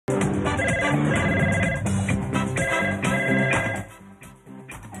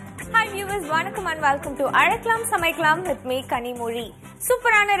Vanakkam and welcome to Azhaikalam Samaikalam with me Kanimoli.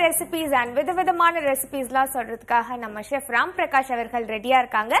 சூப்பரான recipes and விதவிதமான ரெசிபீஸ்லாம் சொல்றதுக்காக நம்ம ஷெஃப் Prakash அவர்கள் ரெடியா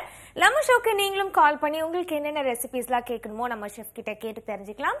இருக்காங்க. நம்ம ஷோக்கு நீங்களும் கால் பண்ணி உங்களுக்கு என்னென்ன ரெசிபீஸ்லாம் கேட்கணுமோ நம்ம ஷெஃப் கிட்ட கேட்டு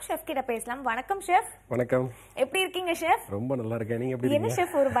தெரிஞ்சுக்கலாம். ஷெஃப் கிட்ட பேசலாம். வணக்கம் ஷெஃப். வணக்கம். எப்படி இருக்கீங்க ஷெஃப்? ரொம்ப நல்லா இருக்கேன். நீங்க எப்படி இருக்கீங்க? என்ன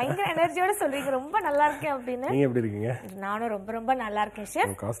ஷெஃப் ஒரு பயங்கர எனர்ஜியோட சொல்றீங்க ரொம்ப நல்லா இருக்கேன் அப்படினு. நீங்க எப்படி இருக்கீங்க? நானும் ரொம்ப ரொம்ப நல்லா இருக்கேன்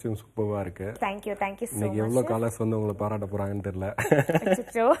ஷெஃப். காஸ்டியூம் சூப்பரா இருக்கு. Thank you so much. நீங்க எவ்வளவு காலர்ஸ் வந்து உங்களை பாராட்ட போறாங்கன்னு தெரியல.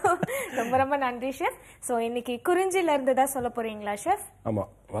 ரொம்ப ரொம்ப நன்றி ஷெஃப். சோ இன்னைக்கு குறிஞ்சில இருந்து தான் சொல்ல போறீங்களா ஷெஃப்? ஆமா,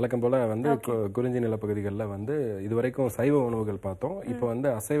 வழக்கம் போல வந்து குறிஞ்சி நிலப்பகுதிகளில் வந்து இதுவரைக்கும் சைவ உணவுகள் பார்த்தோம். இப்போ வந்து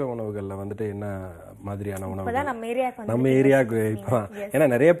அசைவ உணவுகள்ல வந்துட்டு என்ன மாதிரியான உணவுகள் நம்ம ஏரியாவுக்கு இப்போ ஏன்னா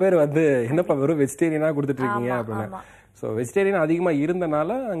நிறைய பேர் வந்து என்னப்பா வெறும் வெஜிடேரியனா கொடுத்துட்டு இருக்கீங்க அப்படின்னு. ஸோ வெஜிடேரியன் அதிகமாக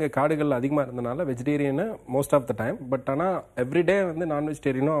இருந்தனால அங்கே காடுகள் அதிகமாக இருந்தனால vegetarian most of the time. But ஆனால் எவ்ரிடே வந்து நான்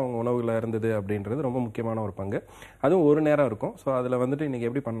வெஜிடேரியனும் அவங்க உணவுகளில் இருந்தது அப்படின்றது ரொம்ப முக்கியமான ஒரு பங்கு. அதுவும் ஒரு நேரம் இருக்கும். ஸோ அதில் வந்துட்டு இன்னைக்கு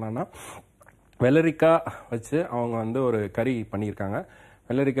எப்படி பண்ணலான்னா வெள்ளரிக்காய் வச்சு அவங்க வந்து ஒரு கறி பண்ணியிருக்காங்க.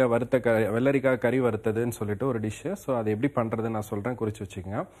 வெள்ளரிக்காய் கறி வறுத்ததுன்னு சொல்லிட்டு ஒரு டிஷ்ஷு. ஸோ அது எப்படி பண்ணுறதுன்னு நான் சொல்கிறேன், குறித்து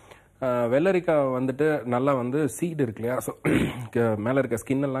வச்சுக்கோங்க. வெள்ளரிக்காய் வந்துட்டு நல்லா வந்து சீடு இருக்கு இல்லையா, ஸோ மேலே இருக்க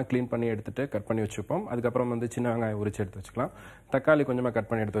ஸ்கின்னெல்லாம் க்ளீன் பண்ணி எடுத்துட்டு கட் பண்ணி வச்சுப்போம். அதுக்கப்புறம் வந்து சின்ன வெங்காயம் உரிச்சு எடுத்து வச்சுக்கலாம். தக்காளி கொஞ்சமாக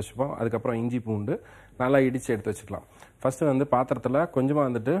கட் பண்ணி எடுத்து வச்சுப்போம். அதுக்கப்புறம் இஞ்சி பூண்டு நல்லா இடித்து எடுத்து வச்சுக்கலாம். ஃபஸ்ட்டு வந்து பாத்திரத்தில் கொஞ்சமாக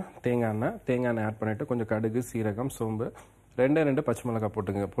வந்துட்டு தேங்காய் எண்ணெய் ஆட் பண்ணிவிட்டு கொஞ்சம் கடுகு, சீரகம், சோம்பு, ரெண்டு பச்சை மிளகாய்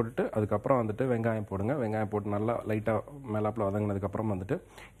போட்டுட்டு அதுக்கப்புறம் வந்துட்டு வெங்காயம் போடுங்க. வெங்காயம் போட்டு நல்லா லைட்டாக மேலாப்பில் வதங்கினதுக்கப்புறம் வந்துட்டு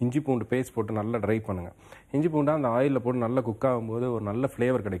இஞ்சி பூண்டு பேஸ்ட் போட்டு நல்லா ட்ரை பண்ணுங்கள். இஞ்சி பூண்டை அந்த ஆயிலில் போட்டு நல்லா குக் ஆகும்போது ஒரு நல்ல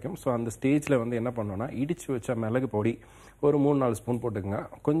ஃப்ளேவர் கிடைக்கும். ஸோ அந்த ஸ்டேஜில் வந்து என்ன பண்ணோன்னா இடித்து வச்ச மிளகு பொடி ஒரு 3-4 ஸ்பூன் போட்டுக்கோங்க.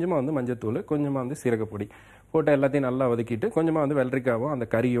 கொஞ்சமாக வந்து மஞ்சத்தூள், கொஞ்சமாக வந்து சீரகப்பொடி போட்டு எல்லாத்தையும் நல்லா வதக்கிட்டு கொஞ்சமாக வந்து வெள்ளரிக்காவும் அந்த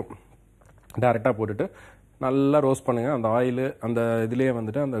கறியும் டேரெக்டாக போட்டுட்டு நல்லா ரோஸ்ட் பண்ணுங்கள். அந்த ஆயில் அந்த இதுலேயே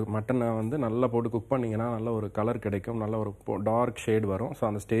வந்துட்டு அந்த மட்டனை வந்து நல்லா போட்டு குக் பண்ணிங்கன்னா நல்ல ஒரு கலர் கிடைக்கும், நல்ல ஒரு டார்க் ஷேட் வரும். ஸோ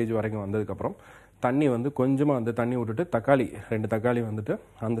அந்த ஸ்டேஜ் வரைக்கும் வந்ததுக்கப்புறம் தண்ணி வந்து கொஞ்சமாக வந்து தண்ணி விட்டுட்டு 2 தக்காளி வந்துட்டு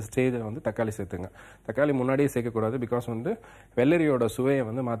அந்த ஸ்டேஜில் வந்து தக்காளி சேர்த்துங்க. தக்காளி முன்னாடியே சேர்க்கக்கூடாது, பிகாஸ் வந்து வெள்ளரியோட சுவையை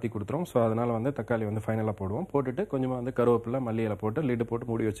வந்து மாற்றி கொடுத்துரும். ஸோ அதனால் வந்து தக்காளி வந்து ஃபைனலாக போடுவோம். போட்டுட்டு கொஞ்சமாக வந்து கருவேப்பிலை, மல்லியில போட்டு லிட்டு போட்டு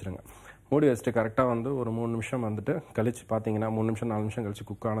மூடி வச்சுருங்க. மூடி வச்சுட்டு கரெக்டாக வந்து ஒரு 3 நிமிஷம் வந்துட்டு கழிச்சு பார்த்தீங்கன்னா 3 நிமிஷம் 4 நிமிஷம் கழிச்சு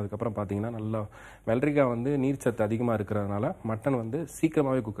குக் ஆனதுக்கப்புறம் பார்த்தீங்கன்னா நல்லா வெள்ளரிக்காய் வந்து நீர்ச்சத்து அதிகமாக இருக்கிறதுனால மட்டன் வந்து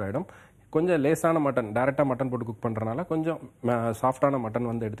சீக்கிரமாகவே குக் ஆகிடும். கொஞ்சம் லேசான மட்டன், டேரெக்டாக மட்டன் போட்டு குக் பண்ணுறதுனால கொஞ்சம் சாஃப்டான மட்டன்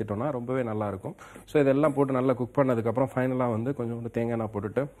வந்து எடுத்துட்டோம்னா ரொம்பவே நல்லாயிருக்கும். ஸோ இதெல்லாம் போட்டு நல்லா குக் பண்ணதுக்கப்புறம் ஃபைனலாக வந்து கொஞ்சம் தேங்காய் எண்ணெய்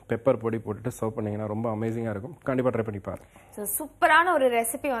போட்டுட்டு பெப்பர் பொடி போட்டுட்டு சர்வ் பண்ணிங்கன்னா ரொம்ப அமேசிங்காக இருக்கும். கண்டிப்பாக ட்ரை பண்ணி பாருங்க. ஸோ சூப்பரான ஒரு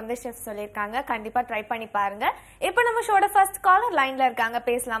ரெசிபி வந்து ஷெஃப் சொல்லியிருக்காங்க, கண்டிப்பாக ட்ரை பண்ணி பாருங்க. இப்போ நம்ம ஷோட ஃபர்ஸ்ட் காலர் லைன்ல இருக்காங்க,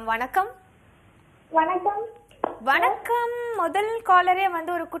 பேசலாம். வணக்கம். வணக்கம். வணக்கம். முதல் காலரே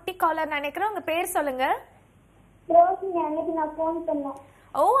வந்து ஒரு குட்டி காலர் நினைக்கிறேன். உங்க பேர் சொல்லுங்க. ரோஷினி. அன்னைக்கு நான் ஃபோன் பண்ணேன்.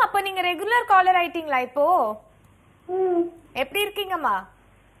 ஓ, அப்ப நீங்க ரெகுலர் காலர் ஆயிட்டீங்களா இப்போ? எப்படி இருக்கீங்கம்மா?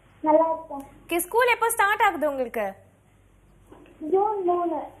 நல்லா இருக்கேன். ஸ்கூல் எப்போ ஸ்டார்ட் ஆகுது உங்களுக்கு?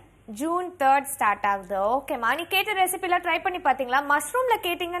 ஜூன் 3 ஸ்டார்ட் ஆகுது. ஓகேம்மா, நீ கேட்ட ரெசிபிலாம் ட்ரை பண்ணி பாத்தீங்களா? மஷ்ரூம்ல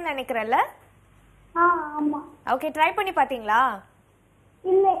கேட்டீங்கன்னு நினைக்கிறேன்ல? ஆமா. ஓகே, ட்ரை பண்ணி பாத்தீங்களா?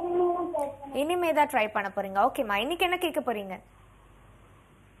 இல்ல, இனிமே தான் ட்ரை பண்ண போறீங்க. ஓகேம்மா, இன்னைக்கு என்ன கேட்க போறீங்க?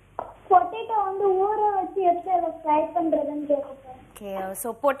 பொட்டேட்டோ வந்து ஊற வச்சு எப்படி ஃப்ரை பண்றதுன்னு கேட்க. ஓகே, சோ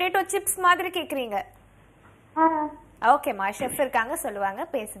பொட்டேட்டோ சிப்ஸ் மாதிரி கேக்குறீங்க. ஓகேம்மா, ஷெஃப் இருக்காங்க, சொல்லுவாங்க,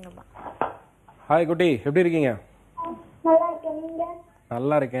 பேசுங்கம்மா. ஹாய் குட்டி, எப்படி இருக்கீங்க? நல்லா இருக்கேன். நீங்க?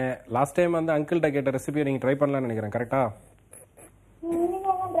 நல்லா இருக்கேன். லாஸ்ட் டைம் வந்து அங்கிள்கிட்ட கேட்ட ரெசிபியை நீங்கள் ட்ரை பண்ணலாம்னு நினைக்கிறேன், கரெக்டா?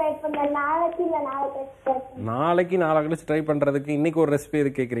 நாளைக்கு கழிச்சு ட்ரை பண்றதுக்கு இன்னைக்கு ஒரு ரெசிபி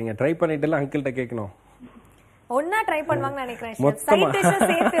எது கேக்குறீங்க? ட்ரை பண்ணிட்டு அங்கிள்கிட்ட கேட்கணும். ஒண்ணா ட்ரை பண்ணுவாங்கன்னு நினைக்கிறேன். சைடு டிஷ்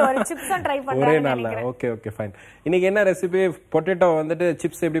சேர்த்து ஒரு சிப்ஸ் ட்ரை பண்றாங்க ஒரே நாள்ல. Okay fine. இன்னைக்கு என்ன ரெசிபி? பொட்டேட்டோ வந்துட்டு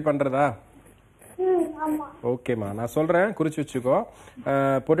சிப்ஸ் எப்படி பண்றதா? ஓகேம்மா, நான் சொல்றேன், குறிச்சு வச்சுக்கோ.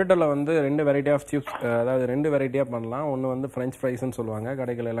 பொட்டேட்டோல வந்து 2 வெரைட்டி ஆஃப் சிப்ஸ், அதாவது 2 வெரைட்டியா பண்ணலாம். ஒன்று வந்து ஃப்ரெஞ்ச் ஃப்ரைஸ்ன்னு சொல்லுவாங்க,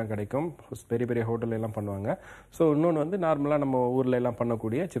 கடைகள் எல்லாம் கிடைக்கும், பெரிய பெரிய ஹோட்டல் எல்லாம் பண்ணுவாங்க. ஸோ இன்னொன்று வந்து நார்மலாக நம்ம ஊர்ல எல்லாம்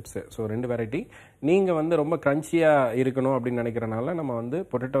பண்ணக்கூடிய சிப்ஸ். So 2 variety. நீங்க வந்து ரொம்ப கிரன்ச்சியா இருக்கணும் அப்படின்னு நினைக்கிறனால நம்ம வந்து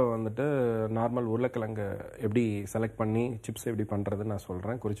பொட்டேட்டோ வந்துட்டு நார்மல் உருளைக்கிழங்கு எப்படி செலக்ட் பண்ணி சிப்ஸ் எப்படி பண்றதுன்னு நான்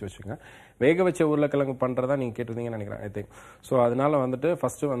சொல்றேன், குறிச்சு வச்சுங்க. வேக வச்ச உருளைக்கிழங்கு பண்றதா நீங்க கேட்டிருந்தீங்கன்னு நினைக்கிறேன், ஐ திங்க். ஸோ அதனால வந்துட்டு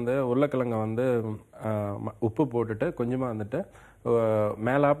ஃபர்ஸ்ட் வந்து உருளைக்கிழங்கை வந்து உப்பு போட்டுட்டு கொஞ்சமாக வந்துட்டு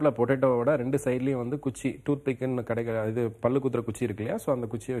மேலாப்பில் பொட்டேட்டோவோட 2 சைட்லேயும் வந்து குச்சி, டூத் பிக்குன்னு கிடைக்கிற இது பல்லு குத்துற குச்சி இருக்கு இல்லையா, ஸோ அந்த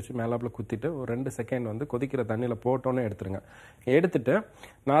குச்சியை வச்சு மேலாப்பில் குத்திட்டு ஒரு 2 செகண்ட் வந்து கொதிக்கிற தண்ணியில் போட்டோன்னே எடுத்துருங்க. எடுத்துட்டு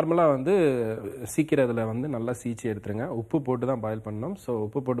நார்மலாக வந்து சீக்கிரத்தில் வந்து நல்லா சீச்சி எடுத்துருங்க. உப்பு போட்டு தான் பாயில் பண்ணணும். ஸோ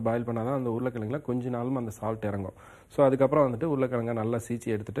உப்பு போட்டு பாயில் பண்ணால் தான் அந்த உருளைக்கிழங்குல கொஞ்ச நாளும் அந்த சால்ட் இறங்கும். ஸோ அதுக்கப்புறம் வந்துட்டு உருளைக்கிழங்கை நல்லா சீச்சி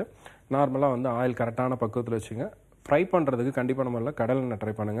எடுத்துட்டு நார்மலாக வந்து ஆயில் கரெக்டான பக்குவத்தில் வச்சுங்க. ஃப்ரை பண்ணுறதுக்கு கண்டிப்பாக நம்ம கடலெண்ணெய்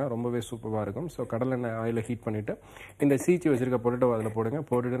ட்ரை பண்ணுங்கள், ரொம்பவே சூப்பராக இருக்கும். ஸோ கடலெண்ணெய் ஆயிலை ஹீட் பண்ணிவிட்டு இந்த சீச்சி வச்சுருக்க பொட்டேட்டோ அதில்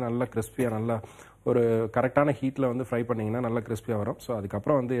போட்டுட்டு நல்லா கிறிஸ்பியாக நல்லா ஒரு கரெக்டான ஹீட்டில் வந்து ஃப்ரை பண்ணிங்கன்னா நல்லா கிறிஸ்பியாக வரும். ஸோ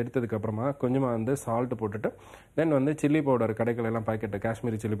அதுக்கப்புறம் வந்து எடுத்ததுக்கப்புறமா கொஞ்சமாக வந்து சால்ட்டு போட்டுட்டு தென் வந்து சில்லி பவுடர் கடைகள் எல்லாம் பாக்கெட்டு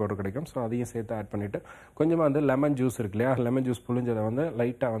காஷ்மீரி சில்லி பவுடர் கிடைக்கும். ஸோ அதையும் சேர்த்து ஆட் பண்ணிவிட்டு கொஞ்சமாக வந்து லெமன் ஜூஸ் இருக்கு இல்லையா, லெமன் ஜூஸ் புளிஞ்சதை வந்து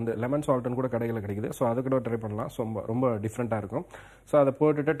லைட்டாக வந்து லெமன் சால்ட்டுன்னு கூட கடைகளில் கிடைக்குது. ஸோ அதை கூட ட்ரை பண்ணலாம். ஸோ ரொம்ப டிஃப்ரெண்ட்டாக இருக்கும். ஸோ அதை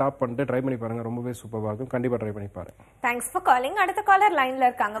போட்டுட்டு டாப் பண்ணிட்டு ட்ரை பண்ணி பாருங்கள், ரொம்பவே சூப்பராக இருக்கும். கண்டிப்பாக ட்ரை பண்ணி பாருங்க. Thanks for calling. அடுத்த காலர் லைன்ல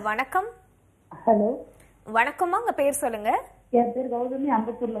இருக்காங்க. வணக்கம். ஹலோ, வணக்கம்மா, உங்க பேர் சொல்லுங்க. என் பேர் கௌதமி,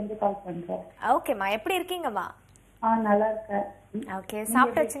 அம்பத்தூர்ல இருந்து கால் பண்றேன். ஓகேம்மா, எப்படி இருக்கீங்கம்மா? நல்லா இருக்கேன். ஓகே,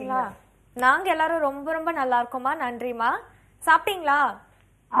 சாப்பிட்டாச்சுங்களா? நாங்க எல்லாரும் ரொம்ப ரொம்ப நல்லா இருக்கோம்மா, நன்றிமா. சாப்பிட்டீங்களா?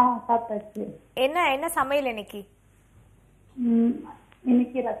 சாப்பிட்டாச்சு. என்ன சமையல் இன்னைக்கு?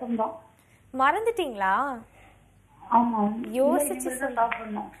 இன்னைக்கு ரசம் தான். மறந்துட்டீங்களா? ஆமா, யோசிச்சு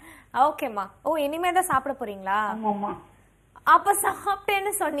சாப்பிடணும். ஓகேம்மா. ஓ, இனிமே தான் சாப்பிட போறீங்களா? ஆமாமா. அப்ப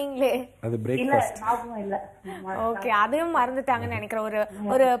சாப்பிட்டேன்னு சொன்னீங்களே. அது பிரேக்ஃபாஸ்ட். இல்ல. ஓகே, அதுவும் மறந்துட்டாங்கன்னு நினைக்கிறேன்.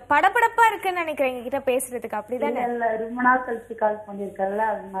 ஒரு படபடப்பா இருக்குன்னு நினைக்கிறேன் எங்க கிட்ட பேசுறதுக்கு, அப்படிதானே? இல்ல, ரொம்ப நாள் கழிச்சு கால் பண்ணிருக்கல,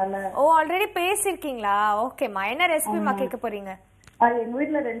 அதனால. ஓ, ஆல்ரெடி பேசிருக்கீங்களா? ஓகேம்மா, என்ன ரெசிபிமா கேட்க போறீங்க? எங்க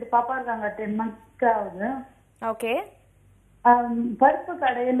வீட்ல 2 பாப்பா இருக்காங்க, 10 months ஆகுது. ஓகே. பருப்பு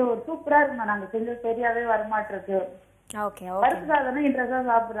கடையில ஒரு சூப்பரா இருந்தா, நாங்க செஞ்சு சரியாவே வரமாட்டிருக்கு. ஓகே. பருப்பு சாதம் இன்ட்ரெஸ்டா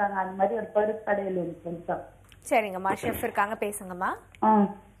சாப்பிடுறாங்க, அந்த மாதிரி ஒரு பருப்பு கடையில ஒரு கொஞ்சம். சரிங்கம்மா, ஷெஃப் இருக்காங்க, பேசுங்கம்மா.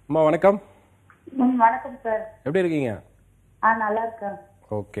 அம்மா வணக்கம். வணக்கம் சார், எப்படி இருக்கீங்க? நல்லா இருக்கேன்.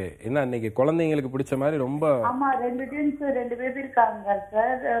 ஓகே, என்ன இன்னைக்கு குழந்தைங்களுக்கு பிடிச்ச மாதிரி ரொம்ப. ஆமா, 2 ட்வின்ஸ் 2 பேபி இருக்காங்க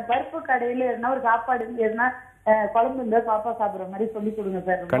சார். பருப்பு கடையில எதுனா ஒரு சாப்பாடு எதுனா குழம்பு இருந்தா பாப்பா சாப்பிடுற மாதிரி சொல்லி கொடுங்க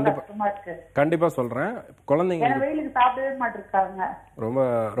சார். கஷ்டமா இருக்கு. கண்டிப்பா சொல்றேன். குழந்தைங்க வெயிலுக்கு சாப்பிடவே மாட்டிருக்காங்க.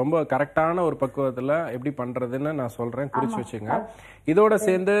 ரொம்ப கரெக்டான ஒரு பக்குவத்துல எப்படி பண்றதுன்னு நான் சொல்றேன், குறிச்சு வச்சுங்க. இதோட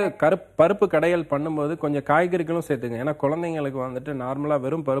சேர்ந்து பருப்பு கடையல் பண்ணும்போது கொஞ்சம் காய்கறிகளும் சேர்த்துங்க. ஏன்னா குழந்தைங்களுக்கு வந்துட்டு நார்மலா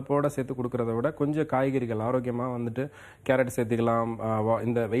வெறும் பருப்போட சேர்த்து கொடுக்கறத விட கொஞ்சம் காய்கறிகள் ஆரோக்கியமா வந்துட்டு கேரட் சேர்த்துக்கலாம்.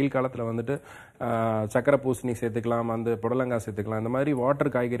 இந்த வெயில் காலத்துல வந்துட்டு சக்கரை பூசணி சேர்த்துக்கலாம், அந்த புடலங்காய் சேர்த்துக்கலாம். இந்த மாதிரி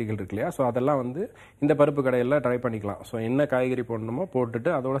வாட்டர் காய்கறிகள் இருக்கு இல்லையா, ஸோ அதெல்லாம் வந்து இந்த பருப்பு கடையில ட்ரை பண்ணிக்கலாம். ஸோ என்ன காய்கறி போடணுமோ போட்டுட்டு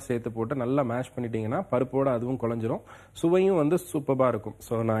அதோட சேர்த்து போட்டு நல்லா மேஷ் பண்ணிட்டீங்கன்னா பருப்போட அதுவும் குழஞ்சிரும், சுவையும் வந்து சூப்பராக இருக்கும்.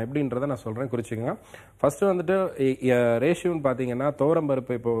 ஸோ நான் எப்படின்றத நான் சொல்றேன், குறிச்சிக்கங்க. ஃபர்ஸ்ட் வந்துட்டு ரேஷியோன்னு பார்த்தீங்கன்னா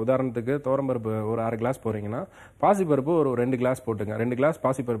தோரம்பருப்பு, இப்போ உதாரணத்துக்கு தோரம்பருப்பு ஒரு 1/2 கிளாஸ் போறீங்கன்னா பாசிப்பருப்பு ஒரு 2 கிளாஸ் போட்டுங்க. 2 கிளாஸ்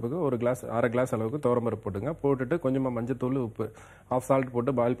பாசிப்பருப்புக்கு 1/2 கிளாஸ் அளவுக்கு தோரம்பருப்பு போட்டுங்க. போட்டுட்டு கொஞ்சமாக மஞ்சத்தூள், உப்பு, ஆஃப் சால்ட்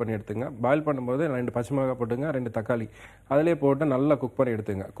போட்டு பாயில் பண்ணி எடுத்துங்க. பாயில் பண்ணும்போது 2 பச்சை மிளகாய் போட்டுங்க, 2 தக்காளி அதிலே போட்டு நல்லா குக் பண்ணி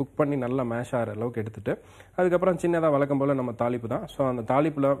எடுத்துங்க. குக் பண்ணி நல்லா மேஷ் ஆகிற அளவுக்கு எடுத்துட்டு அதுக்கப்புறம் சின்னதாக வழக்கம் போல் நம்ம தாளிப்பு தான். ஸோ அந்த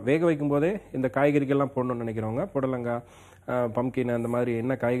தாளிப்பில் வேக வைக்கும் போதே இந்த காய்கறிகள்லாம் போடணும்னு நினைக்கிறவங்க புடலங்காய், பம்கின், அந்த மாதிரி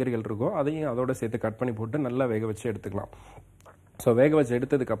என்ன காய்கறிகள் இருக்கோ அதையும் அதோட சேர்த்து கட் பண்ணி போட்டு நல்லா வேக வச்சு எடுத்துக்கலாம். ஸோ வேக வச்சு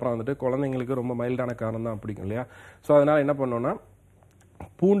எடுத்ததுக்கப்புறம் வந்துட்டு குழந்தைங்களுக்கு ரொம்ப மைல்டான காரம் தான் பிடிக்கும் இல்லையா. ஸோ அதனால் என்ன பண்ணோன்னா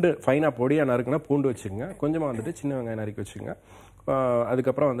பூண்டு ஃபைனாக பொடியாக நறுக்குனா பூண்டு வச்சுக்கோங்க, கொஞ்சமாக வந்துட்டு சின்ன வெங்காயம் நறுக்கி வச்சுக்கோங்க.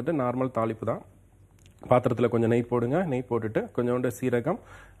 அதுக்கப்புறம் வந்துட்டு நார்மல் தாளிப்பு தான். பாத்திரத்தில் கொஞ்சம் நெய் போடுங்க. நெய் போட்டுட்டு கொஞ்சோண்டு சீரகம்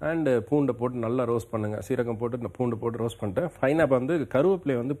அண்டு பூண்டை போட்டு நல்லா ரோஸ்ட் பண்ணுங்கள். சீரகம் போட்டு பூண்டு போட்டு ரோஸ்ட் பண்ணிட்டு ஃபைனாக வந்து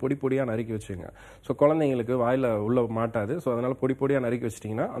கருவேப்பிலையை வந்து பொடி பொடியாக நறுக்கி வச்சுங்க. ஸோ குழந்தைங்களுக்கு வாயில் உள்ள மாட்டாது. ஸோ அதனால் பொடி பொடியாக நறுக்கி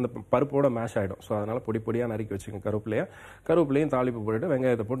வச்சிட்டிங்கன்னா அந்த பருப்போட மேஷ் ஆகிடும். ஸோ அதனால் பொடி பொடியாக நறுக்கி வச்சுங்க கருவேப்பிலையும் தாளிப்பு போட்டுட்டு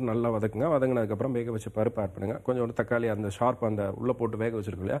வெங்காயத்தை போட்டு நல்லா வதக்குங்க. வதங்கினதுக்கப்புறம் வேக வச்சு பருப்பு ஆட் பண்ணுங்கள். கொஞ்சோண்டு தக்காளி அந்த ஷார்ப் அந்த உள்ளே போட்டு வேக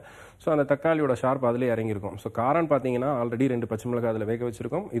வச்சிருக்கோம் இல்லையா, ஸோ அந்த தக்காளியோட ஷார்ப் அதிலே இறங்கியிருக்கும். ஸோ காரம் பார்த்தீங்கன்னா ஆல்ரெடி 2 பச்சை மிளகாய் அதில் வேக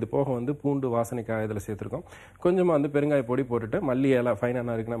வச்சிருக்கோம். இது போக வந்து பூண்டு, வாசனைக்காய் இதில் சேர்த்துருக்கோம். கொஞ்சமாக வந்து பெருங்காய பொடி போட்டுட்டு மல்லி இலை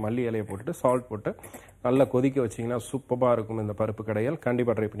ஃபைனாக இருக்குன்னா மல்லி இலையை போட்டுட்டு சால்ட் போட்டு நல்லா கொதிக்க வச்சிங்கன்னா சூப்பராக இருக்கும் இந்த பருப்பு கடையல்.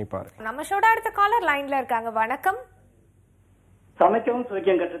 கண்டிப்பாக ட்ரை பண்ணி பாருங்க. நம்ம ஷோட அடுத்த காலர் லைன்ல இருக்காங்க. வணக்கம். சமைக்கவும்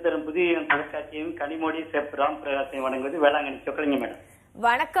சுவைக்கும் கற்றுத்தரும் புதிய தொலைக்காட்சியும் கனிமொழி செப் ராம் பிரகாஷையும் வணங்குவது வேளாங்கண்ணி சொக்கலிங்க மேடம்.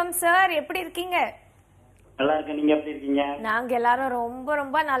 வணக்கம் சார், எப்படி இருக்கீங்க? நல்லா இருக்கேன், நீங்க எப்படி இருக்கீங்க? நாங்க எல்லாரும் ரொம்ப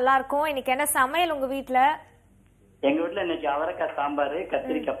ரொம்ப நல்லா இருக்கோம். இன்னைக்கு என்ன சமையல் உங்க வீட்ல? எங்க வீட்டுல இன்னைக்கு அவரைக்காய் சாம்பார்,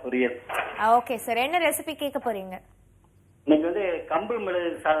 கத்திரிக்காய் பொரியல். ஓகே சார், என்ன ரெசிபி கேட்க போறீங்க? இன்னைக்கு வந்து கம்பு மிளகு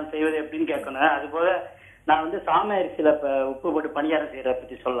சாதம் செய்வது எப்படின்னு கேட்கணும். அது போல நான் வந்து சாமை அரிசியில உப்பு போட்டு பணியாரம் செய்யறத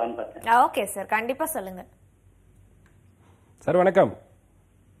பத்தி சொல்லலாம்னு பார்த்தேன். ஓகே சார், கண்டிப்பா சொல்லுங்க. சார் வணக்கம்.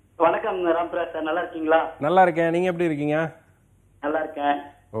 வணக்கம் ராம்பிரகாஷ் சார், நல்லா இருக்கீங்களா? நல்லா இருக்கேன், நீங்க எப்படி இருக்கீங்க? நல்லா இருக்கேன்.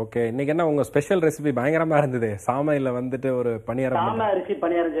 ஓகே, இன்னைக்கு என்ன உங்க ஸ்பெஷல் ரெசிபி பயங்கரமா இருந்தது, சாமையில வந்துட்டு ஒரு பணியாரம். சாமை அரிசி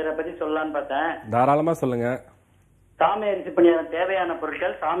பணியாரம் செய்யறத பத்தி சொல்லலாம்னு பார்த்தேன். தாராளமா சொல்லுங்க. சாமை அரிசி பணியாரம் தேவையான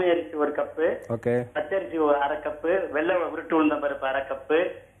பொருட்கள்: சாமை அரிசி 1 கப்பு, ஓகே, பச்சரிசி 1/2 கப்பு, வெள்ளை உருட்டு உளுந்தம் பருப்பு 1/2 கப்பு,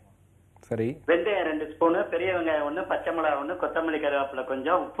 சரி, வெந்தயம் 2 ஸ்பூனு, பெரிய வெங்காயம் 1, பச்சை மிளகாய் 1, கொத்தமல்லி கருவேப்பிலை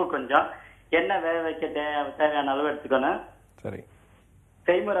கொஞ்சம், உப்பு கொஞ்சம், எண்ணெய் வேக வைக்க தேவையான அளவு எடுத்துக்கணும். சரி.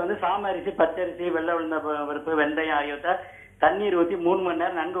 செய்முறை வந்து சாமை அரிசி, பச்சரிசி, வெள்ளை உளுந்த பருப்பு, வெந்தயம் ஆகியவற்றை தண்ணீர் ஊத்தி 3 மணி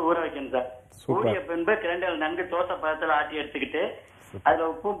நேரம் நன்கு ஊற வைக்கணும் சார். ஊறிய பின்பு கிரைண்டர் நன்கு தோசை பதத்துல ஆட்டி எடுத்துக்கிட்டு அதுல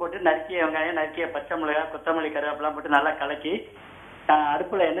உப்பும் போட்டு நறுக்கிய வெங்காயம், நறுக்கிய பச்சை மிளகாய், கொத்தமல்லி, கருவேப்பிலாம் போட்டு நல்லா கலக்கி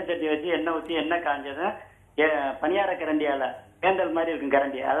அடுப்புல எண்ணெய் சட்டி வச்சு எண்ணெய் ஊத்தி எண்ணெய் காஞ்சதும் பனியார கரண்டியால கேண்டல் மாதிரி இருக்கும்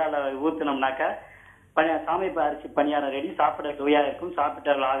கரண்டி, அதால ஊத்துனோம்னாக்கா சாமி அரிசி பணியாரம் ரெடி. சாப்பிட சுவையா இருக்கும்.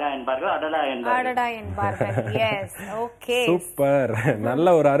 சாப்பிட்டார்கள் ஆகா என்பார்கள், அடடா என்பார்கள். சூப்பர்,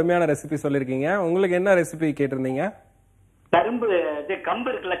 நல்ல ஒரு அருமையான ரெசிபி சொல்லிருக்கீங்க. உங்களுக்கு என்ன ரெசிபி கேட்டிருந்தீங்க? கரும்பு கம்பு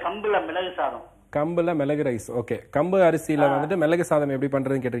இருக்குல்ல, கம்புல மிளகு சாதம். கம்புல மிளகு ரைஸ். ஓகே, கம்பு அரிசியில வந்துட்டு மிளகு சாதம் எப்படி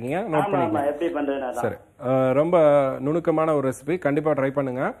பண்றதுன்னு கேட்டிருக்கீங்க. நோட் பண்ணிக்கலாம். சரி, ரொம்ப நுணுக்கமான ஒரு ரெசிபி, கண்டிப்பா ட்ரை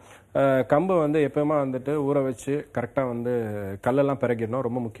பண்ணுங்க. கம்பு வந்து எப்பவுமே வந்துட்டு ஊற வச்சு கரெக்டா வந்து கல்லெல்லாம் பிறக்கிடணும்.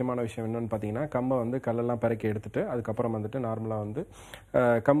 ரொம்ப முக்கியமான விஷயம் என்னன்னு பாத்தீங்கன்னா, கம்பை வந்து கல்லெல்லாம் பிறக்கி எடுத்துட்டு அதுக்கப்புறம் வந்துட்டு நார்மலா வந்து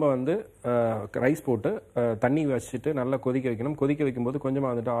கம்பை வந்து ரைஸ் போட்டு தண்ணி வச்சுட்டு நல்லா கொதிக்க வைக்கணும். கொதிக்க வைக்கும்போது கொஞ்சமா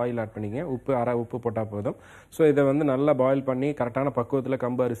வந்துட்டு ஆயில் ஆட் பண்ணிங்க. அரை உப்பு போட்டா போதும். ஸோ இதை வந்து நல்லா பாயில் பண்ணி கரெக்டான பக்குவத்தில்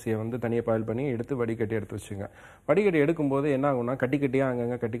கம்பு அரிசியை வந்து தனியாக பாயில் பண்ணி எடுத்து வடிகட்டி எடுத்து வச்சுங்க. வடிகட்டி எடுக்கும்போது என்ன ஆகும்னா கட்டிக்கட்டியா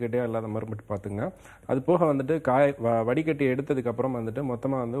அங்கங்க கட்டிக்கட்டியா இல்லாத மாதிரி மட்டும் பார்த்துங்க. அது போக வந்துட்டு வடிகட்டி எடுத்ததுக்கு அப்புறம் வந்துட்டு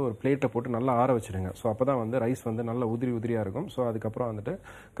மொத்தமா வந்து ஒரு பிளேட்டை போட்டு நல்லா ஆற வச்சிருங்க. ஸோ அப்பதான் வந்து ரைஸ் வந்து நல்லா உதிரியா இருக்கும். ஸோ அதுக்கப்புறம் வந்துட்டு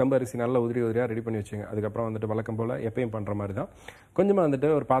கம்பு அரிசி நல்லா உதிரியா ரெடி பண்ணி வச்சுங்க. அதுக்கப்புறம் வந்துட்டு வழக்கம் போல எப்பயும் பண்ற மாதிரி தான் கொஞ்சமா வந்துட்டு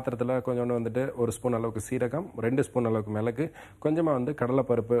ஒரு பாத்திரத்தில் கொஞ்சோண்டு வந்துட்டு 1 ஸ்பூன் அளவுக்கு சீரகம், 2 ஸ்பூன் அளவுக்கு மிளகு, கொஞ்சமா வந்து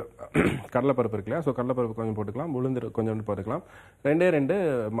கடலைப்பருப்பு இருக்கு இல்லையா, ஸோ கடலைப்பருப்பு கொஞ்சம் போட்டுக்கலாம், உளுந்து கொஞ்சோண்டு போட்டுக்கலாம், 2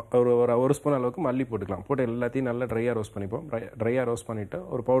 ஒரு ஸ்பூன் அளவுக்கு மல்லி போட்டுக்கலாம். போட்டு எல்லாத்தையும் நல்லா ட்ரையாக ரோஸ்ட் பண்ணிப்போம். ட்ரையாக ரோஸ்ட் பண்ணிவிட்டு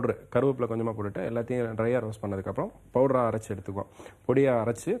ஒரு பவுடர் கருவேப்பிலை கொஞ்சமாக போட்டுட்டு எல்லாத்தையும் ட்ரையாக ரோஸ்ட் பண்ணதுக்கப்புறம் பவுடராக அரைச்சி எடுத்துக்குவோம். பொடியாக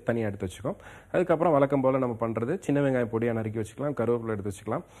அரைச்சி தனியாக எடுத்து வச்சுக்கோம். அதுக்கப்புறம் வழக்கம் போல் நம்ம பண்ணுறது சின்ன வெங்காயம் பொடியாக நறுக்கி வச்சுக்கலாம், கருவேப்பிலை எடுத்து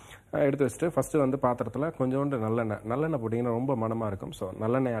வச்சுக்கலாம். எடுத்து வச்சுட்டு ஃபஸ்ட்டு வந்து பாத்திரத்தில் கொஞ்சோண்டு நல்லெண்ணெய் போட்டிங்கன்னா ரொம்ப மனமாக இருக்கும். ஸோ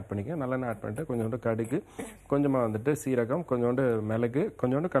நல்லெண்ணெய் ஆட் பண்ணிக்க. நல்லெண்ணெய் ஆட் பண்ணிட்டு கொஞ்சோண்டு கடுகு, கொஞ்சமாக வந்துட்டு சீரகம், கொஞ்சோண்டு மிளகு,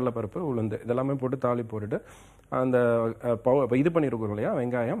 கொஞ்சோண்டு கடலைப்பருப்பு, உளுந்து இதெல்லாமே போட்டு தாளி போட்டுட்டு அந்த இது பண்ணியிருக்கோம் இல்லையா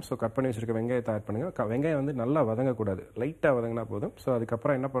வெங்காயம், ஸோ கட் பண்ணி வச்சிருக்க வெங்காயத்தை ஆட் பண்ணுங்க. வெங்காயம் வந்து நல்லா வதங்கக்கூடாது, லைட்டாக வதங்கினா போதும். ஸோ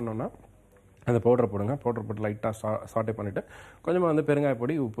அதுக்கப்புறம் என்ன பண்ணோம்னா அந்த பவுடரை போடுங்க. பவுடர் போட்டு லைட்டாக சாட்டே பண்ணிவிட்டு கொஞ்சமாக வந்து பெருங்காய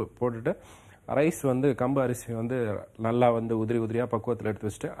பொடி, உப்பு போட்டுட்டு ரைஸ் வந்து கம்பு அரிசி வந்து நல்லா வந்து உதிரியாக பக்குவத்தில் எடுத்து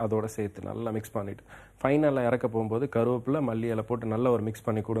வச்சுட்டு அதோட சேர்த்து நல்லா மிக்ஸ் பண்ணிவிட்டு ஃபைனலாக இறக்க போகும்போது கருவேப்பிலை, மல்லி இலை போட்டு நல்லா ஒரு மிக்ஸ்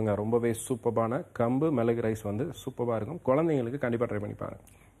பண்ணி கொடுங்க. ரொம்பவே சூப்பரான கம்பு மிளகு ரைஸ் வந்து சூப்பராக இருக்கும். குழந்தைங்களுக்கு கண்டிப்பாக ட்ரை பண்ணி பாருங்க.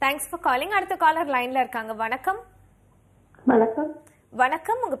 Thanks for calling. அடுத்த காலர் லைன்ல இருக்காங்க. வணக்கம்.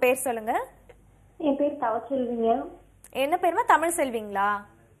 வணக்கம், உங்க பேர் சொல்லுங்க. என் பேர் தவசெல்விங்க. என்ன பேருமா? தமிழ் செல்விங்களா?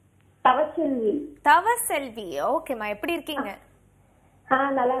 தவசெல்வி. ஓகேமா, எப்படி இருக்கீங்க?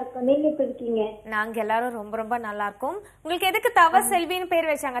 நல்லா இருக்கோம். நீங்க எப்படி இருக்கீங்க? நாங்க எல்லாரும் ரொம்ப ரொம்ப நல்லா இருக்கோம். உங்களுக்கு எதுக்கு தவசெல்வின்னு பேர்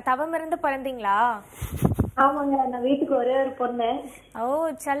வச்சாங்க? தவம் இருந்து பிறந்தீங்களா? ஆமாங்க, நான் வீட்டுக்கு ஒரே ஒரு பொண்ணு. ஓ,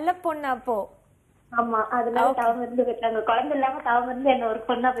 செல்ல பொண்ணு. அப்போ ஆமா, அதனால தவம் இருந்து பெற்றாங்க. குழந்தை இல்லாம தவம் இருந்து என்ன ஒரு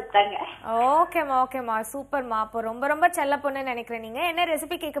பொண்ணா பெற்றாங்க. ஓகேமா, சூப்பர்மா. அப்போ ரொம்ப ரொம்ப செல்ல பொண்ணுன்னு நினைக்கிறேன். நீங்க என்ன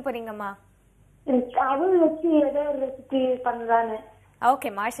ரெசிபி கேட்க போறீங்கம்மா? அவள் வச்சு ஏதோ ஒரு ரெசிபி பண்றான்னு.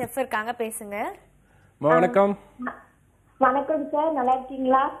 ஓகேமா, ஷெஃப் இருக்காங்க, பேசுங்க. வணக்கம். வணக்கம் சார், நல்லா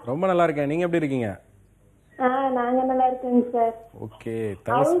இருக்கீங்களா? ரொம்ப நல்லா இருக்கேன். நீங்க எப்படி இருக்கீங்க? நாங்க நல்லா இருக்கோங்க சார். ஓகே,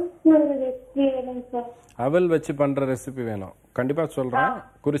 அவல் வச்சு பண்ற ரெசிபி வேணும், கண்டிப்பா சொல்றேன்,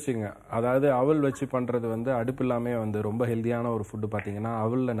 குறிச்சிங்க. அதாவது அவல் வச்சு பண்றது வந்து அடுப்பு இல்லாம வந்து ரொம்ப ஹெல்தியான ஒரு ஃபுட்டு. பாத்தீங்கன்னா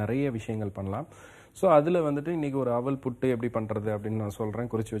அவல்ல நிறைய விஷயங்கள் பண்ணலாம். ஸோ அதில் வந்துட்டு இன்றைக்கி ஒரு அவல் புட்டு எப்படி பண்ணுறது அப்படின்னு நான் சொல்கிறேன்,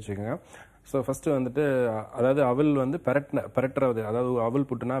 குறித்து வச்சுக்கோங்க. ஸோ ஃபஸ்ட்டு வந்துட்டு அதாவது அவல் வந்து பெரட்டுறது, அதாவது அவல்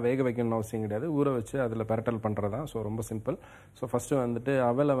புட்டுனா வேக வைக்கணும்னு அவசியம் கிடையாது, ஊற வச்சு அதில் பெரட்டல் பண்ணுறது தான். ஸோ ரொம்ப சிம்பிள். ஸோ ஃபஸ்ட்டு வந்துட்டு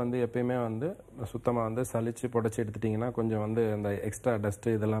அவலை வந்து எப்பயுமே வந்து சுத்தமாக வந்து சலிச்சு புடச்சி எடுத்துட்டிங்கன்னா கொஞ்சம் வந்து அந்த எக்ஸ்ட்ரா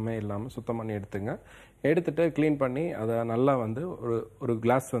டஸ்ட்டு இதெல்லாமே இல்லாமல் சுத்தம் பண்ணி எடுத்துங்க. எடுத்துகிட்டு க்ளீன் பண்ணி அதை நல்லா வந்து ஒரு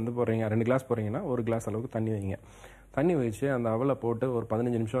கிளாஸ் வந்து போடுறீங்க, 2 கிளாஸ் போடுறீங்கன்னா 1 கிளாஸ் அளவுக்கு தண்ணி வைங்க. தண்ணி வச்சு அந்த அவலை போட்டு ஒரு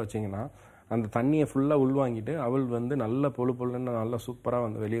 15 நிமிஷம் வச்சிங்கன்னா அந்த தண்ணியை ஃபுல்லாக உள்வாங்கிட்டு அவள் வந்து நல்ல பொழுன்னு நல்லா சூப்பராக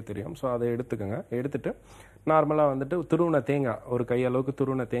வந்து வெளியே தெரியும். ஸோ அதை எடுத்துக்கோங்க. எடுத்துட்டு நார்மலாக வந்துட்டு துருவின தேங்காய், ஒரு கையளவுக்கு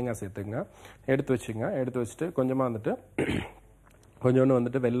துருவின தேங்காய் சேர்த்துங்க, எடுத்து வச்சுங்க. எடுத்து வச்சுட்டு கொஞ்சமாக வந்துட்டு கொஞ்சோண்டு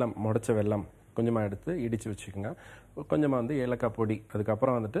வந்துட்டு வெல்லம், முடைச்ச வெல்லம் கொஞ்சமாக எடுத்து இடித்து வச்சுக்கோங்க. கொஞ்சமாக வந்து ஏலக்காய் பொடி,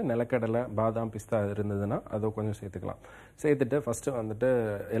 அதுக்கப்புறம் வந்துட்டு நிலக்கடலை, பாதாம், பிஸ்தா இருந்ததுன்னா அதை கொஞ்சம் சேர்த்துக்கலாம். சேர்த்துட்டு ஃபஸ்ட்டு வந்துட்டு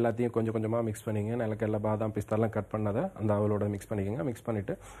எல்லாத்தையும் கொஞ்சம் கொஞ்சமாக மிக்ஸ் பண்ணிங்க. நிலக்கடலை, பாதாம், பிஸ்தாலாம் கட் பண்ணதை அந்த அவளோட மிக்ஸ் பண்ணிக்கோங்க. மிக்ஸ்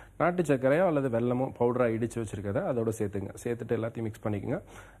பண்ணிவிட்டு நாட்டு சர்க்கரையோ அல்லது வெல்லமோ பவுடராக இடித்து வச்சுருக்கதை அதோட சேர்த்துங்க. சேர்த்துட்டு எல்லாத்தையும் மிக்ஸ் பண்ணிக்கோங்க.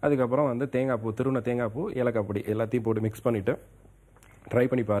 அதுக்கப்புறம் வந்து தேங்காய் பூ, துருவின தேங்காய் பூ, ஏலக்காய் பொடி எல்லாத்தையும் போட்டு மிக்ஸ் பண்ணிவிட்டு ட்ரை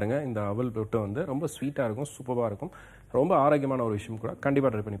பண்ணி பாருங்கள். இந்த அவல் புட்டு வந்து ரொம்ப ஸ்வீட்டாக இருக்கும், சூப்பராக இருக்கும், ரொம்ப ஆரோக்கியமான ஒரு விஷயம் கூட. கண்டிப்பாக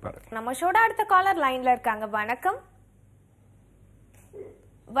ட்ரை பண்ணி பாருங்க. நம்ம ஷோட அடுத்த காலர் லைன்ல இருக்காங்க. வணக்கம்.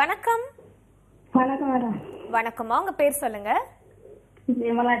 வணக்கம். வணக்கம் மேடம். வணக்கம்மா, உங்க பேர் சொல்லுங்க.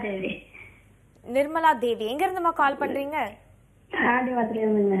 நிர்மலா தேவி. நிர்மலா தேவி, எங்க இருந்துமா கால் பண்றீங்க? ஆடிவாத்துல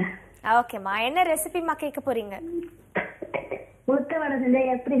இருந்துங்க. ஓகேம்மா, என்ன ரெசிபிமா கேட்க போறீங்க? முட்டை வடை செஞ்சா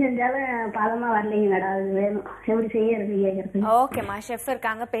எப்படி செஞ்சாலும் பதமா வரலைங்க மேடம். அது வேணும், எப்படி செய்யறது கேக்குறது. ஓகேம்மா, ஷெஃப்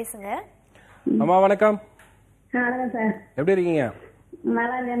இருக்காங்க, பேசுங்க. அம்மா வணக்கம். வணக்கம் சார். எப்படி இருக்கீங்க?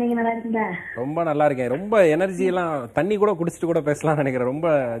 நல்லா இருக்கேன், நீங்க நல்லா இருக்கீங்களா? ரொம்ப நல்லா இருக்கேன். ரொம்ப எனர்ஜி எல்லாம் தண்ணி கூட குடிச்சிட்டு கூட பேசலாம்னு நினைக்கிறேன். ரொம்ப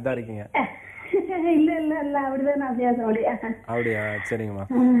இதா இருக்கீங்க. இல்ல இல்ல இல்ல அப்படிதான் நான் பேச முடியும். அப்படியா? சரிங்கம்மா.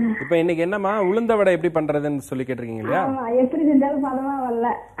 இப்ப இன்னைக்கு என்னம்மா உளுந்த வடை எப்படி பண்றதுன்னு சொல்லி கேட்டிருக்கீங்க இல்லையா? எப்படி செஞ்சாலும் பதமா வரல.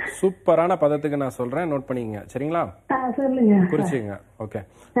 சூப்பரான பதத்துக்கு நான் சொல்றேன், நோட் பண்ணிக்கங்க. சரிங்களா? சொல்லுங்க, குறிச்சிங்க. ஓகே.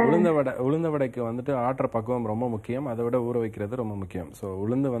 உளுந்த வடைக்கு வந்துட்டு ஆட்டுற பக்குவம் ரொம்ப முக்கியம், அதை விட ஊற வைக்கிறது ரொம்ப முக்கியம். ஸோ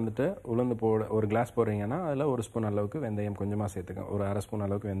உளுந்து போட ஒரு கிளாஸ் போடுறீங்கன்னா அதில் 1 ஸ்பூன் அளவுக்கு வெந்தயம் கொஞ்சமாக சேர்த்துங்க. ஒரு 1/2 ஸ்பூன்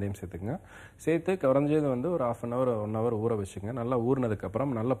அளவுக்கு வெந்தயம் சேர்த்துங்க. சேர்த்து குறைஞ்சது வந்து ஒரு 1/2 hour 1 hour ஊற வச்சுங்க. நல்லா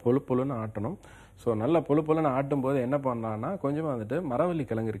ஊறினதுக்கப்புறம் நல்லா பொழுன்னு ஆட்டணும். ஸோ நல்லா பொழுன்னு ஆட்டும் போது என்ன பண்ணலான்னா கொஞ்சமாக வந்துட்டு மரவள்ளி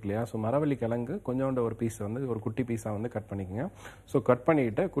கிழங்கு இருக்கு இல்லையா? ஸோ மரவள்ளி கிழங்கு கொஞ்சோண்டு ஒரு பீஸ் வந்து ஒரு குட்டி பீஸாக வந்து கட் பண்ணிக்கோங்க. ஸோ கட்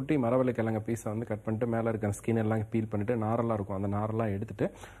பண்ணிக்கிட்டு குட்டி மரவள்ளி கிழங்கு பீஸை வந்து கட் பண்ணிட்டு மேலே இருக்க ஸ்கின் எல்லாம் பீல் பண்ணிட்டு நாரெல்லாம் இருக்கும், அந்த நாரெல்லாம் எடுத்துட்டு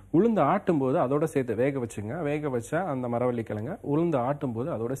உளுந்து ஆட்டும் போது அதோட சேர்த்து வேக வச்சுங்க. வேக வச்சா அந்த மரவள்ளி கிழங்கு உளுந்து ஆட்டும் போது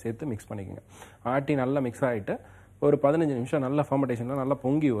அதோட சேர்த்து மிக்ஸ் பண்ணிக்கோங்க. ஆட்டி நல்லா மிக்ஸ் ஆகிட்டு ஒரு 15 நிமிஷம் நல்லா ஃபர்மெண்டேஷனில் நல்லா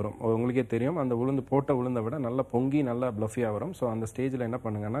பொங்கி வரும். உங்களுக்கே தெரியும், அந்த உளுந்தை விட நல்லா பொங்கி நல்லா ப்ளஃபியாக வரும். ஸோ அந்த ஸ்டேஜில் என்ன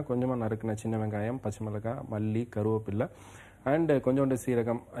பண்ணுங்கன்னா கொஞ்சமாக நறுக்கின சின்ன வெங்காயம், பச்சை மிளகாய், மல்லி, கருவேப்பில்லை அண்டு கொஞ்சோண்டு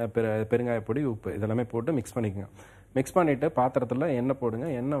சீரகம், பெருங்காயப்பொடி, உப்பு இதெல்லாமே போட்டு மிக்ஸ் பண்ணிக்கோங்க. மிக்ஸ் பண்ணிவிட்டு பாத்திரத்தில் எண்ணெய் போடுங்க.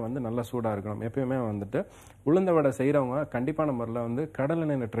 எண்ணெய் வந்து நல்லா சூடாக இருக்கணும். எப்பயுமே வந்துட்டு உளுந்த வடை செய்கிறவங்க கண்டிப்பான முறையில் வந்து கடலை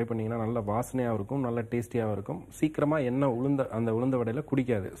எண்ணெய் ட்ரை பண்ணிங்கன்னா நல்ல வாசனையாக இருக்கும், நல்ல டேஸ்டியாகவும் இருக்கும். சீக்கிரமாக எண்ணெய் அந்த உளுந்த வடையில்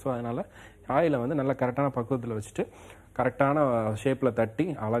குடிக்காது. ஸோ அதனால் ஆயிலை வந்து நல்லா கரெக்டான பக்குவத்தில் வச்சுட்டு கரெக்டான ஷேப்பில் தட்டி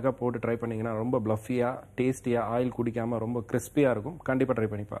அழகாக போட்டு ட்ரை பண்ணிங்கன்னா ரொம்ப ப்ளஃபியாக டேஸ்டியாக ஆயில் குடிக்காமல் ரொம்ப கிறிஸ்பியாக இருக்கும். கண்டிப்பாக ட்ரை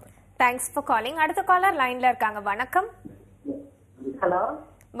பண்ணி பாருங்க. Thanks for calling. அடுத்த காலர் லைன்ல இருக்காங்க. வணக்கம். ஹலோ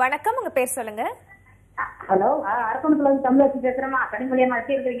வணக்கம், உங்க பேர் சொல்லுங்க. ஹலோ, அரக்கணத்துல இருந்து தமிழ் பேசுறேம்மா. கனிமொழியம்மா,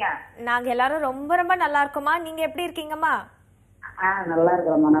 எப்படி இருக்கீங்க? நாங்க எல்லாரும் ரொம்ப ரொம்ப நல்லா இருக்கோமா. நீங்க எப்படி இருக்கீங்கம்மா? நல்லா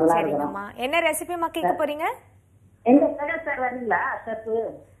இருக்கிறோம்மா, நல்லா இருக்கோம்மா. என்ன ரெசிபிமா கேட்க போறீங்க? எங்க சார் வரீங்களா? ஷெஃப்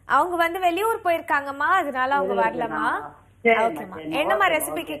அவங்க வந்து வெளியூர் போயிருக்காங்கம்மா, அதனால அவங்க வரலமா. ஓகேமா, என்னம்மா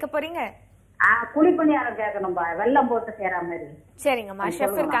ரெசிபி கேட்க போறீங்க? குழி பணியாரம் கேட்கணும்பா, வெல்லம் போட்டு செய்யற மாதிரி. சரிங்கம்மா,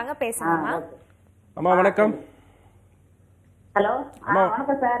 ஷெஃப் இருக்காங்க, பேசுங்கம்மா. அம்மா வணக்கம். ஹலோ,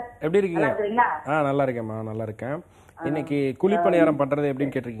 வணக்கம் சார். எப்படி இருக்கீங்க? நல்லா இருக்கேன்மா, நல்லா இருக்கேன். இன்னைக்கு குழி பணியாரம் பண்றது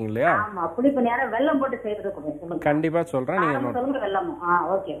எப்படின்னு கேட்டிருக்கீங்க இல்லையா? ஆமா, குழி பணியாரம் வெல்லம் போட்டு செய்யறது கண்டிப்பா சொல்றேன்,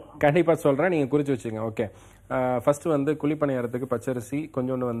 நீங்க கண்டிப்பா சொல்றேன், நீங்க குறிச்சு வச்சுங்க. ஓகே. ஃபர்ஸ்ட் வந்து குழிப்பணியாரத்துக்கு பச்சரிசி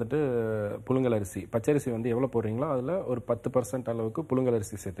கொஞ்சோண்டு வந்துட்டு புழுங்கல் அரிசி. பச்சரிசி வந்து எவ்வளோ போடுறீங்களோ அதில் ஒரு 10% அளவுக்கு புழுங்கல்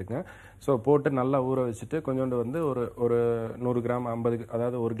அரிசி சேர்த்துக்குங்க. ஸோ போட்டு நல்லா ஊற வச்சுட்டு கொஞ்சோண்டு வந்து ஒரு 100 கிராம் 50,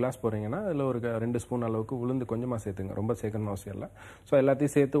 அதாவது ஒரு கிளாஸ் போடுறீங்கன்னா அதில் ஒரு 2 ஸ்பூன் அளவுக்கு உளுந்து கொஞ்சமாக சேர்த்துங்க, ரொம்ப சேர்க்கணும் அவசியம் இல்லை. ஸோ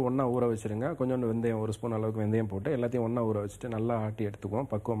எல்லாத்தையும் சேர்த்து ஒன்றா ஊற வச்சுருங்க. கொஞ்சோண்டு வெந்தயம் 1 ஸ்பூன் அளவுக்கு வெந்தயம் போட்டு எல்லாத்தையும் ஒன்றா ஊற வச்சுட்டு நல்லா ஆட்டி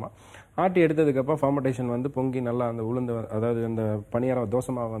எடுத்துக்குவோம் பக்குவமாக. ஆட்டி எடுத்ததுக்கப்புறம் ஃபர்மெண்டேஷன் வந்து பொங்கி நல்லா அந்த உளுந்து, அதாவது அந்த பணியாரம்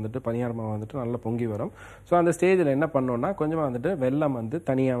தோசை மாவு வந்துட்டு பணியார மாவு வந்துட்டு நல்லா பொங்கி வரும். ஸோ அந்த ஸ்டேஜில் என்ன பண்ணோம்னா கொஞ்சமாக வந்துட்டு வெல்லம் வந்து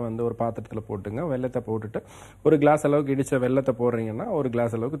தனியாக வந்து ஒரு பாத்திரத்தில் போட்டுங்க. வெல்லத்தை போட்டுட்டு ஒரு கிளாஸ் அளவுக்கு இடித்த வெல்லத்தை போடுறீங்கன்னா ஒரு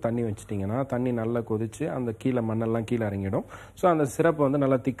கிளாஸ் அளவுக்கு தண்ணி வச்சுட்டிங்கன்னா தண்ணி நல்லா கொதிச்சு அந்த கீழே மண்ணெல்லாம் கீழே இறங்கிடும். ஸோ அந்த சிரப்பு வந்து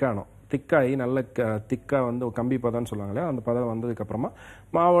நல்லா திக்காகி நல்ல திக்காக வந்து கம்பி பதம்னு சொல்லுவாங்களே, அந்த பதம் வந்ததுக்கப்புறமா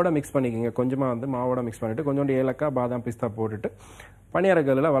மாவோட மிக்ஸ் பண்ணிக்கோங்க. கொஞ்சமாக வந்து மாவோட மிக்ஸ் பண்ணிவிட்டு கொஞ்சோண்டு ஏலக்காய், பாதாம், பிஸ்தா போட்டுட்டு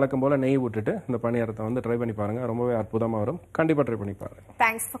பணியாரக்கல்லில் வழக்கம் போல் நெய் விட்டுட்டு இந்த பணியாரத்தை வந்து ட்ரை பண்ணி பாருங்க. ரொம்பவே அற்புதமாக வரும். கண்டிப்பாக ட்ரை பண்ணி பாருங்க.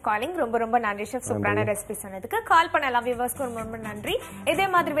 Thanks for calling. ரொம்ப நன்றி ஷெஃப், சூப்பரான ரெசிபி சொன்னதுக்கு. கால் பண்ண எல்லா வியூவர்ஸ்க்கும் ரொம்ப நன்றி. இதே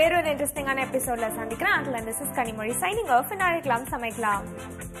மாதிரி வேற ஒரு இன்ட்ரெஸ்டிங்கான எபிசோட்ல சந்திக்கிறேன். Until then, this is Kanimozhi signing off. Azhaikalam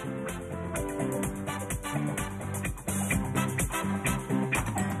Samaikalam.